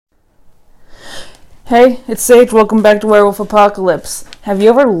Hey, it's Sage. Welcome back to Werewolf Apocalypse. Have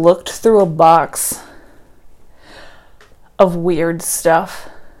you ever looked through a box of weird stuff?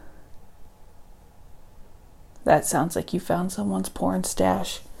 That sounds like you found someone's porn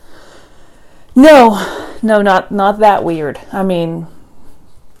stash. No, not that weird. I mean,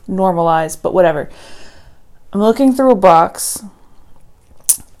 normalized, but whatever. I'm looking through a box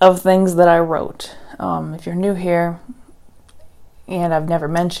of things that I wrote. If you're new here, and I've never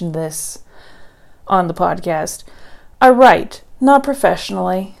mentioned this on the podcast, I write, not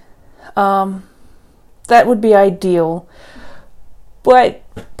professionally. That would be ideal, but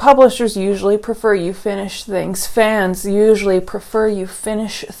publishers usually prefer you finish things. Fans usually prefer you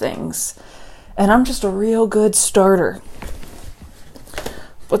finish things, and I'm just a real good starter.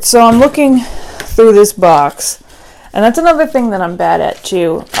 But so I'm looking through this box, and that's another thing that I'm bad at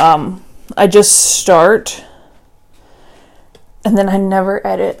too. I just start, and then I never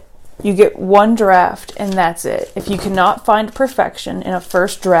edit. You get one draft, and that's it. If you cannot find perfection in a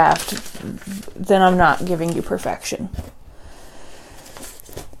first draft, then I'm not giving you perfection.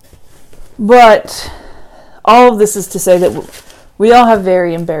 But all of this is to say that we all have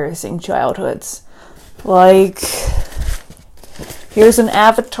very embarrassing childhoods. Like, here's an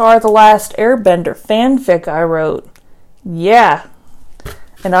Avatar: The Last Airbender fanfic I wrote. Yeah.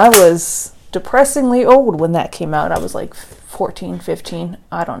 And I was depressingly old when that came out. I was like 14, 15,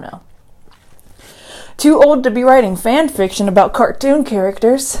 I don't know. Too old to be writing fan fiction about cartoon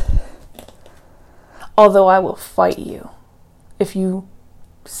characters. Although I will fight you if you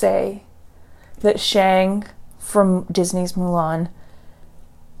say that Shang from Disney's Mulan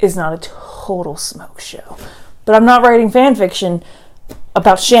is not a total smoke show. But I'm not writing fan fiction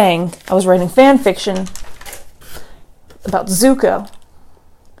about Shang. I was writing fan fiction about Zuko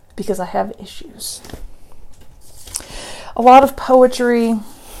because I have issues. A lot of poetry,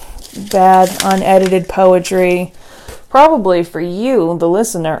 bad, unedited poetry. Probably for you, the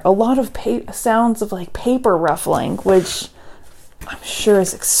listener, a lot of sounds of like paper ruffling, which I'm sure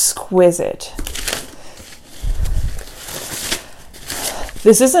is exquisite.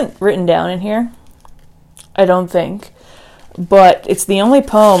 This isn't written down in here, I don't think, but it's the only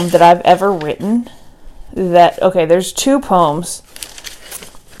poem that I've ever written there's two poems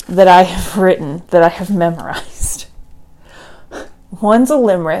that I have written that I have memorized. One's a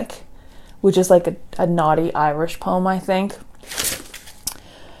limerick, which is like a naughty Irish poem, I think.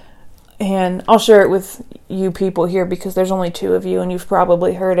 And I'll share it with you people here because there's only two of you and you've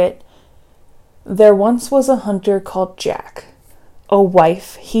probably heard it. There once was a hunter called Jack. A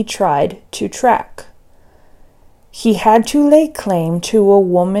wife he tried to track. He had to lay claim to a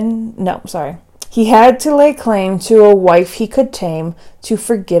wife he could tame to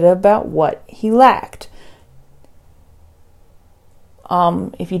forget about what he lacked.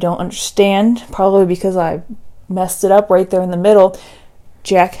 If you don't understand, probably because I messed it up right there in the middle,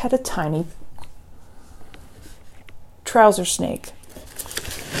 Jack had a tiny trouser snake.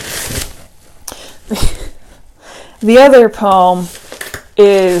 The other poem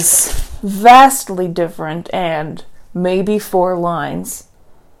is vastly different and maybe 4 lines.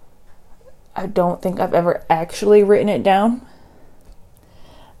 I don't think I've ever actually written it down.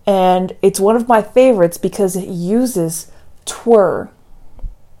 And it's one of my favorites because it uses twir.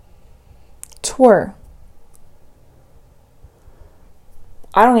 Twir.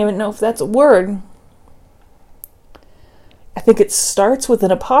 I don't even know if that's a word. I think it starts with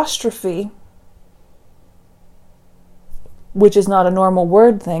an apostrophe, which is not a normal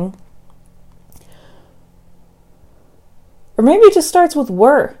word thing. Or maybe it just starts with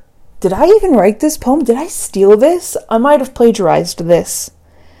were. Did I even write this poem? Did I steal this? I might have plagiarized this.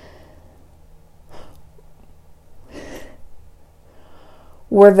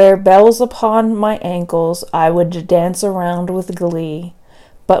 Were there bells upon my ankles, I would dance around with glee,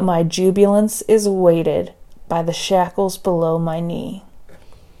 but my jubilance is weighted by the shackles below my knee.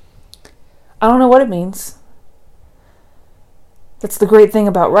 I don't know what it means. That's the great thing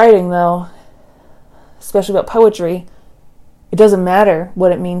about writing, though, especially about poetry. It doesn't matter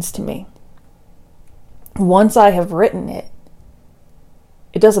what it means to me. Once I have written it,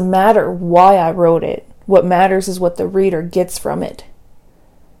 it doesn't matter why I wrote it. What matters is what the reader gets from it.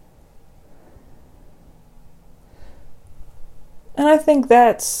 And I think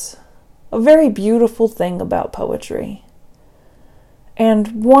that's a very beautiful thing about poetry.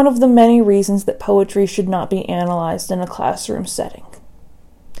 And one of the many reasons that poetry should not be analyzed in a classroom setting.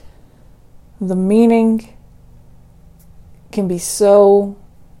 The meaning can be so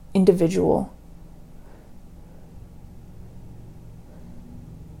individual.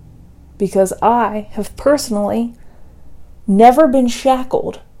 Because I have personally never been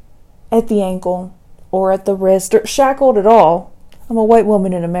shackled at the ankle or at the wrist or shackled at all. I'm a white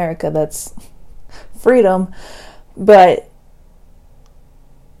woman in America. That's freedom. But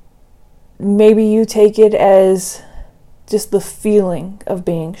maybe you take it as just the feeling of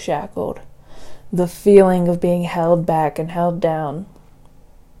being shackled, the feeling of being held back and held down.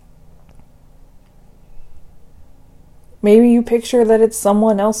 Maybe you picture that it's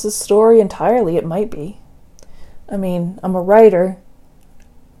someone else's story entirely. It might be. I mean, I'm a writer.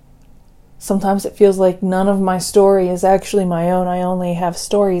 Sometimes it feels like none of my story is actually my own. I only have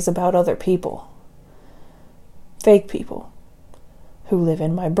stories about other people. Fake people who live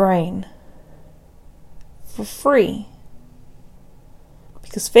in my brain for free.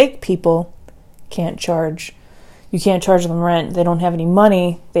 Because fake people you can't charge them rent. They don't have any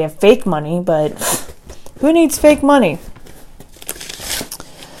money. They have fake money, but who needs fake money?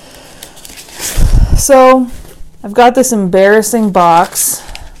 So, I've got this embarrassing box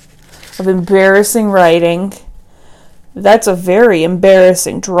of embarrassing writing. That's a very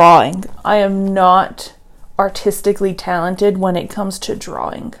embarrassing drawing. I am not artistically talented when it comes to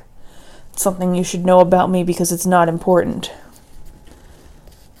drawing. It's something you should know about me because it's not important.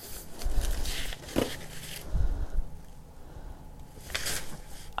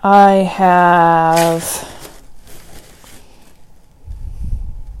 I have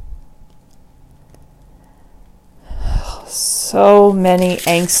so many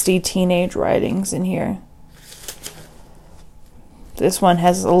angsty teenage writings in here. This one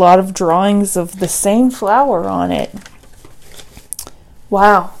has a lot of drawings of the same flower on it.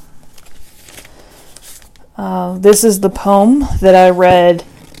 Wow. This is the poem that I read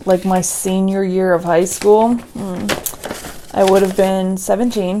like my senior year of high school. I would have been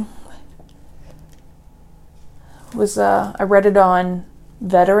 17. I read it on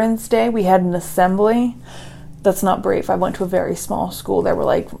Veterans Day. We had an assembly. That's not brave. I went to a very small school. There were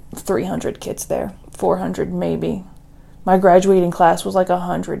like 300 kids there. 400 maybe. My graduating class was like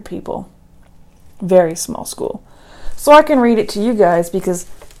 100 people. Very small school. So I can read it to you guys because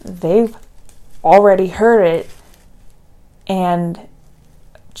they've already heard it. And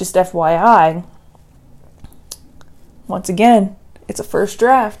just FYI, once again, it's a first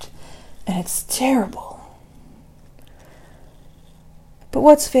draft, and it's terrible. But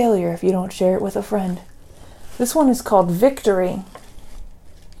what's failure if you don't share it with a friend? This one is called Victory,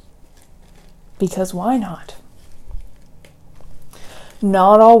 because why not?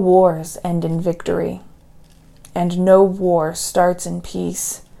 Not all wars end in victory, and no war starts in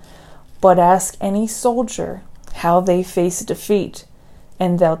peace. But ask any soldier how they face defeat,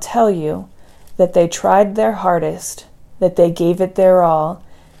 and they'll tell you that they tried their hardest, that they gave it their all,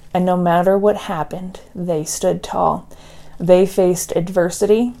 and no matter what happened, they stood tall. They faced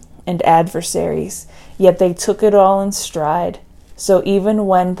adversity and adversaries, yet they took it all in stride. So even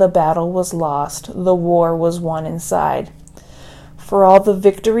when the battle was lost, the war was won inside. For all the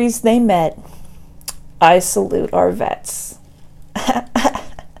victories they met, I salute our vets.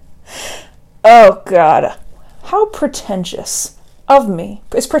 Oh God, how pretentious of me.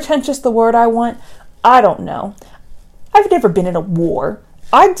 Is pretentious the word I want? I don't know. I've never been in a war.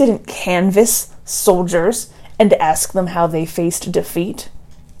 I didn't canvass soldiers and ask them how they faced defeat.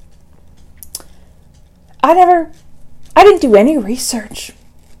 I didn't do any research.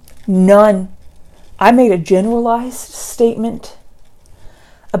 None. I made a generalized statement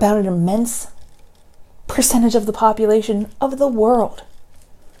about an immense percentage of the population of the world.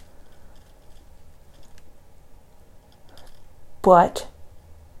 But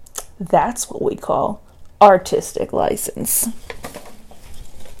that's what we call artistic license.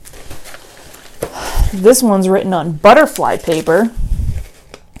 This one's written on butterfly paper.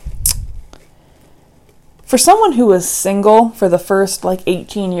 For someone who was single for the first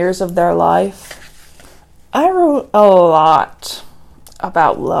 18 years of their life, I wrote a lot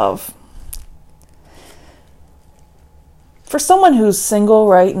about love. For someone who's single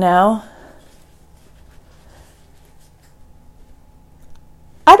right now,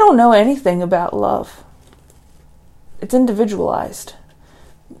 I don't know anything about love. It's individualized.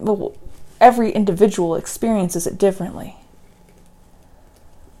 Every individual experiences it differently.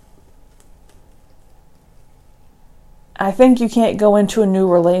 I think you can't go into a new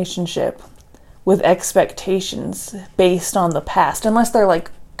relationship with expectations based on the past, unless they're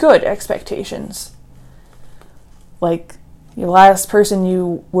good expectations. Like, your last person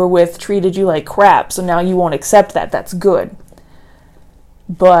you were with treated you like crap, so now you won't accept that. That's good.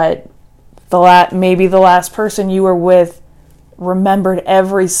 But maybe the last person you were with remembered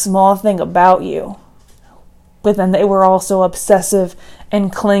every small thing about you. But then they were also obsessive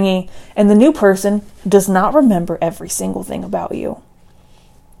and clingy, and the new person does not remember every single thing about you.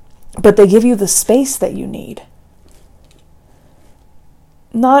 but they give you the space that you need.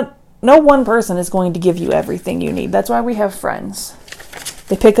 No one person is going to give you everything you need. That's why we have friends.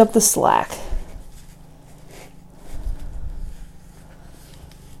 They pick up the slack.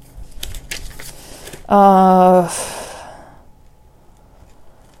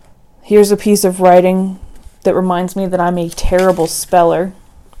 Here's a piece of writing that reminds me that I'm a terrible speller.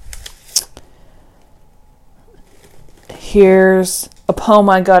 Here's a poem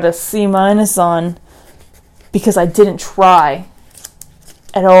I got a C- on because I didn't try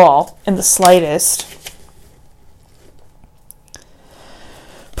at all in the slightest.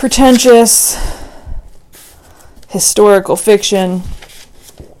 Pretentious, historical fiction,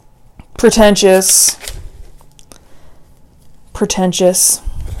 pretentious,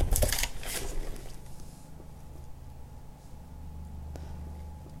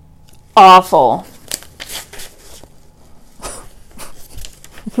 awful,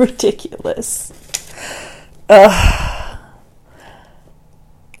 ridiculous,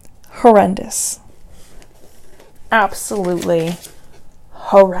 horrendous, absolutely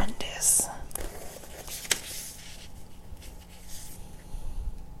horrendous.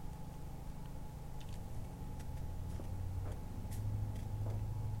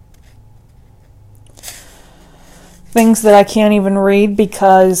 Things that I can't even read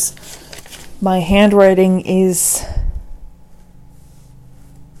because my handwriting is...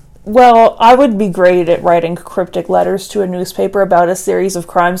 Well, I would be great at writing cryptic letters to a newspaper about a series of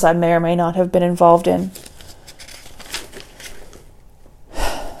crimes I may or may not have been involved in.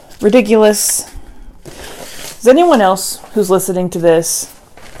 Ridiculous. Does anyone else who's listening to this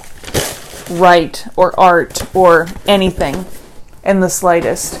write or art or anything in the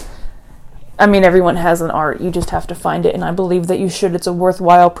slightest? I mean, everyone has an art. You just have to find it, and I believe that you should. It's a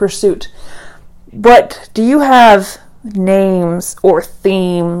worthwhile pursuit. But do you have names or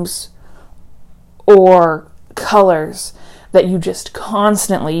themes or colors that you just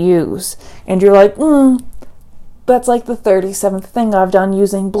constantly use? And you're like, that's like the 37th thing I've done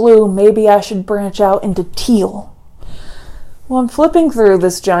using blue. Maybe I should branch out into teal. Well, I'm flipping through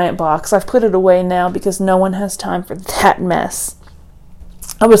this giant box. I've put it away now because no one has time for that mess.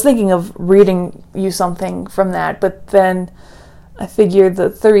 I was thinking of reading you something from that, but then I figured the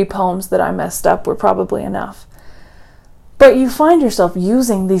 3 poems that I messed up were probably enough. But you find yourself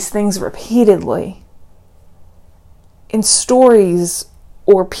using these things repeatedly in stories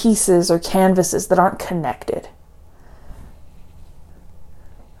or pieces or canvases that aren't connected.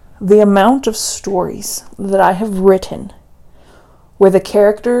 The amount of stories that I have written where the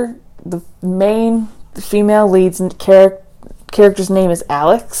character, the female lead's character's name is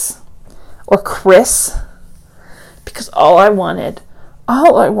Alex or Chris, because all I wanted,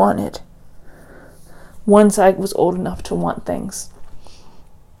 once I was old enough to want things,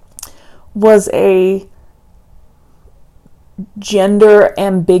 was a gender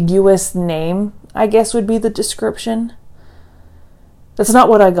ambiguous name, I guess would be the description. That's not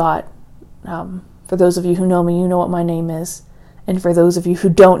what I got. For those of you who know me, you know what my name is. And for those of you who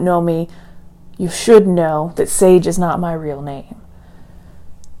don't know me, you should know that Sage is not my real name.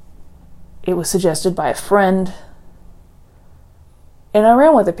 It was suggested by a friend, and I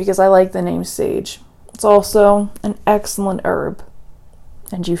ran with it because I like the name Sage. It's also an excellent herb,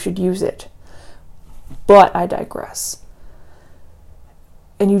 and you should use it. But I digress.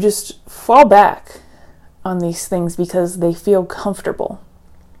 And you just fall back on these things because they feel comfortable.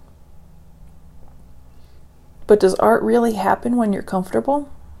 But does art really happen when you're comfortable?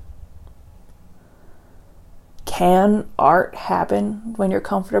 Can art happen when you're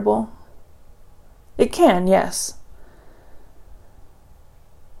comfortable? It can, yes.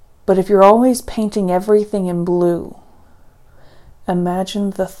 But if you're always painting everything in blue, imagine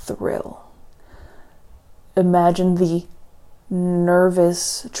the thrill. Imagine the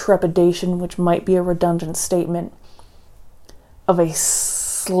nervous trepidation, which might be a redundant statement, of a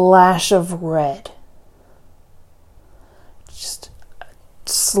slash of red. Just a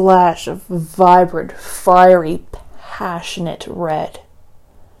slash of vibrant, fiery, passionate red.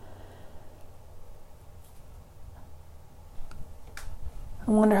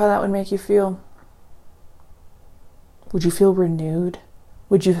 I wonder how that would make you feel. Would you feel renewed?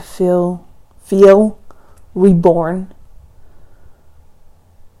 Would you feel reborn?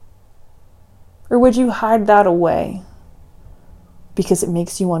 Or would you hide that away because it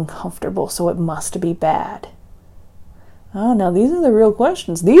makes you uncomfortable, so it must be bad? Oh, now these are the real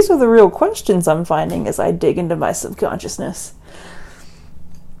questions. These are the real questions I'm finding as I dig into my subconsciousness.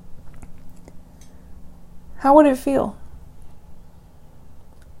 How would it feel?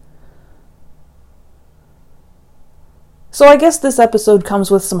 So I guess this episode comes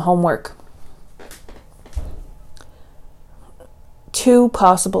with some homework. 2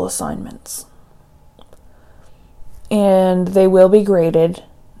 possible assignments. And they will be graded.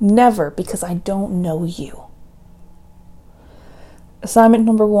 Never, because I don't know you. Assignment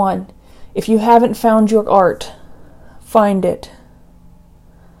number 1. If you haven't found your art, find it.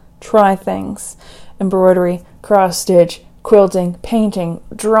 Try things. Embroidery, cross stitch, quilting, painting,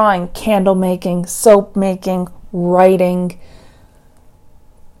 drawing, candle making, soap making, writing,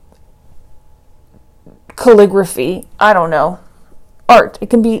 calligraphy, I don't know. Art. It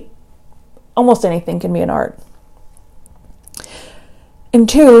can be, almost anything can be an art. And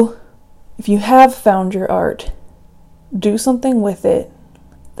 2, if you have found your art, do something with it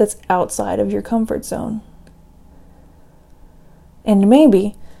that's outside of your comfort zone. And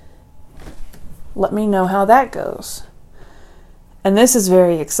maybe let me know how that goes. And this is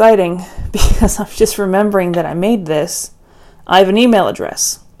very exciting because I'm just remembering that I made this. I have an email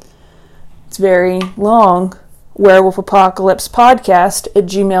address. It's very long,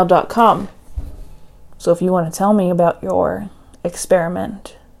 werewolfapocalypsepodcast@gmail.com. So if you want to tell me about your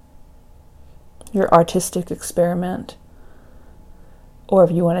experiment, your artistic experiment, or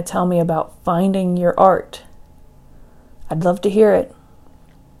if you want to tell me about finding your art, I'd love to hear it.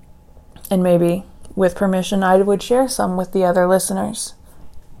 And maybe, with permission, I would share some with the other listeners,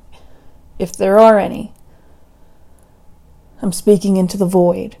 if there are any. I'm speaking into the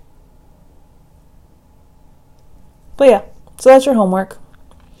void. But yeah, so that's your homework.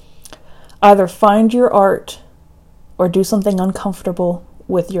 Either find your art or do something uncomfortable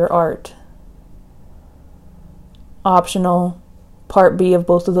with your art. Optional, part B of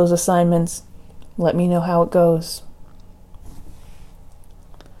both of those assignments. Let me know how it goes.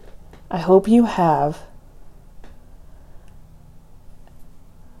 I hope you have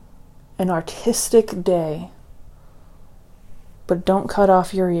an artistic day, but don't cut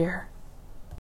off your ear.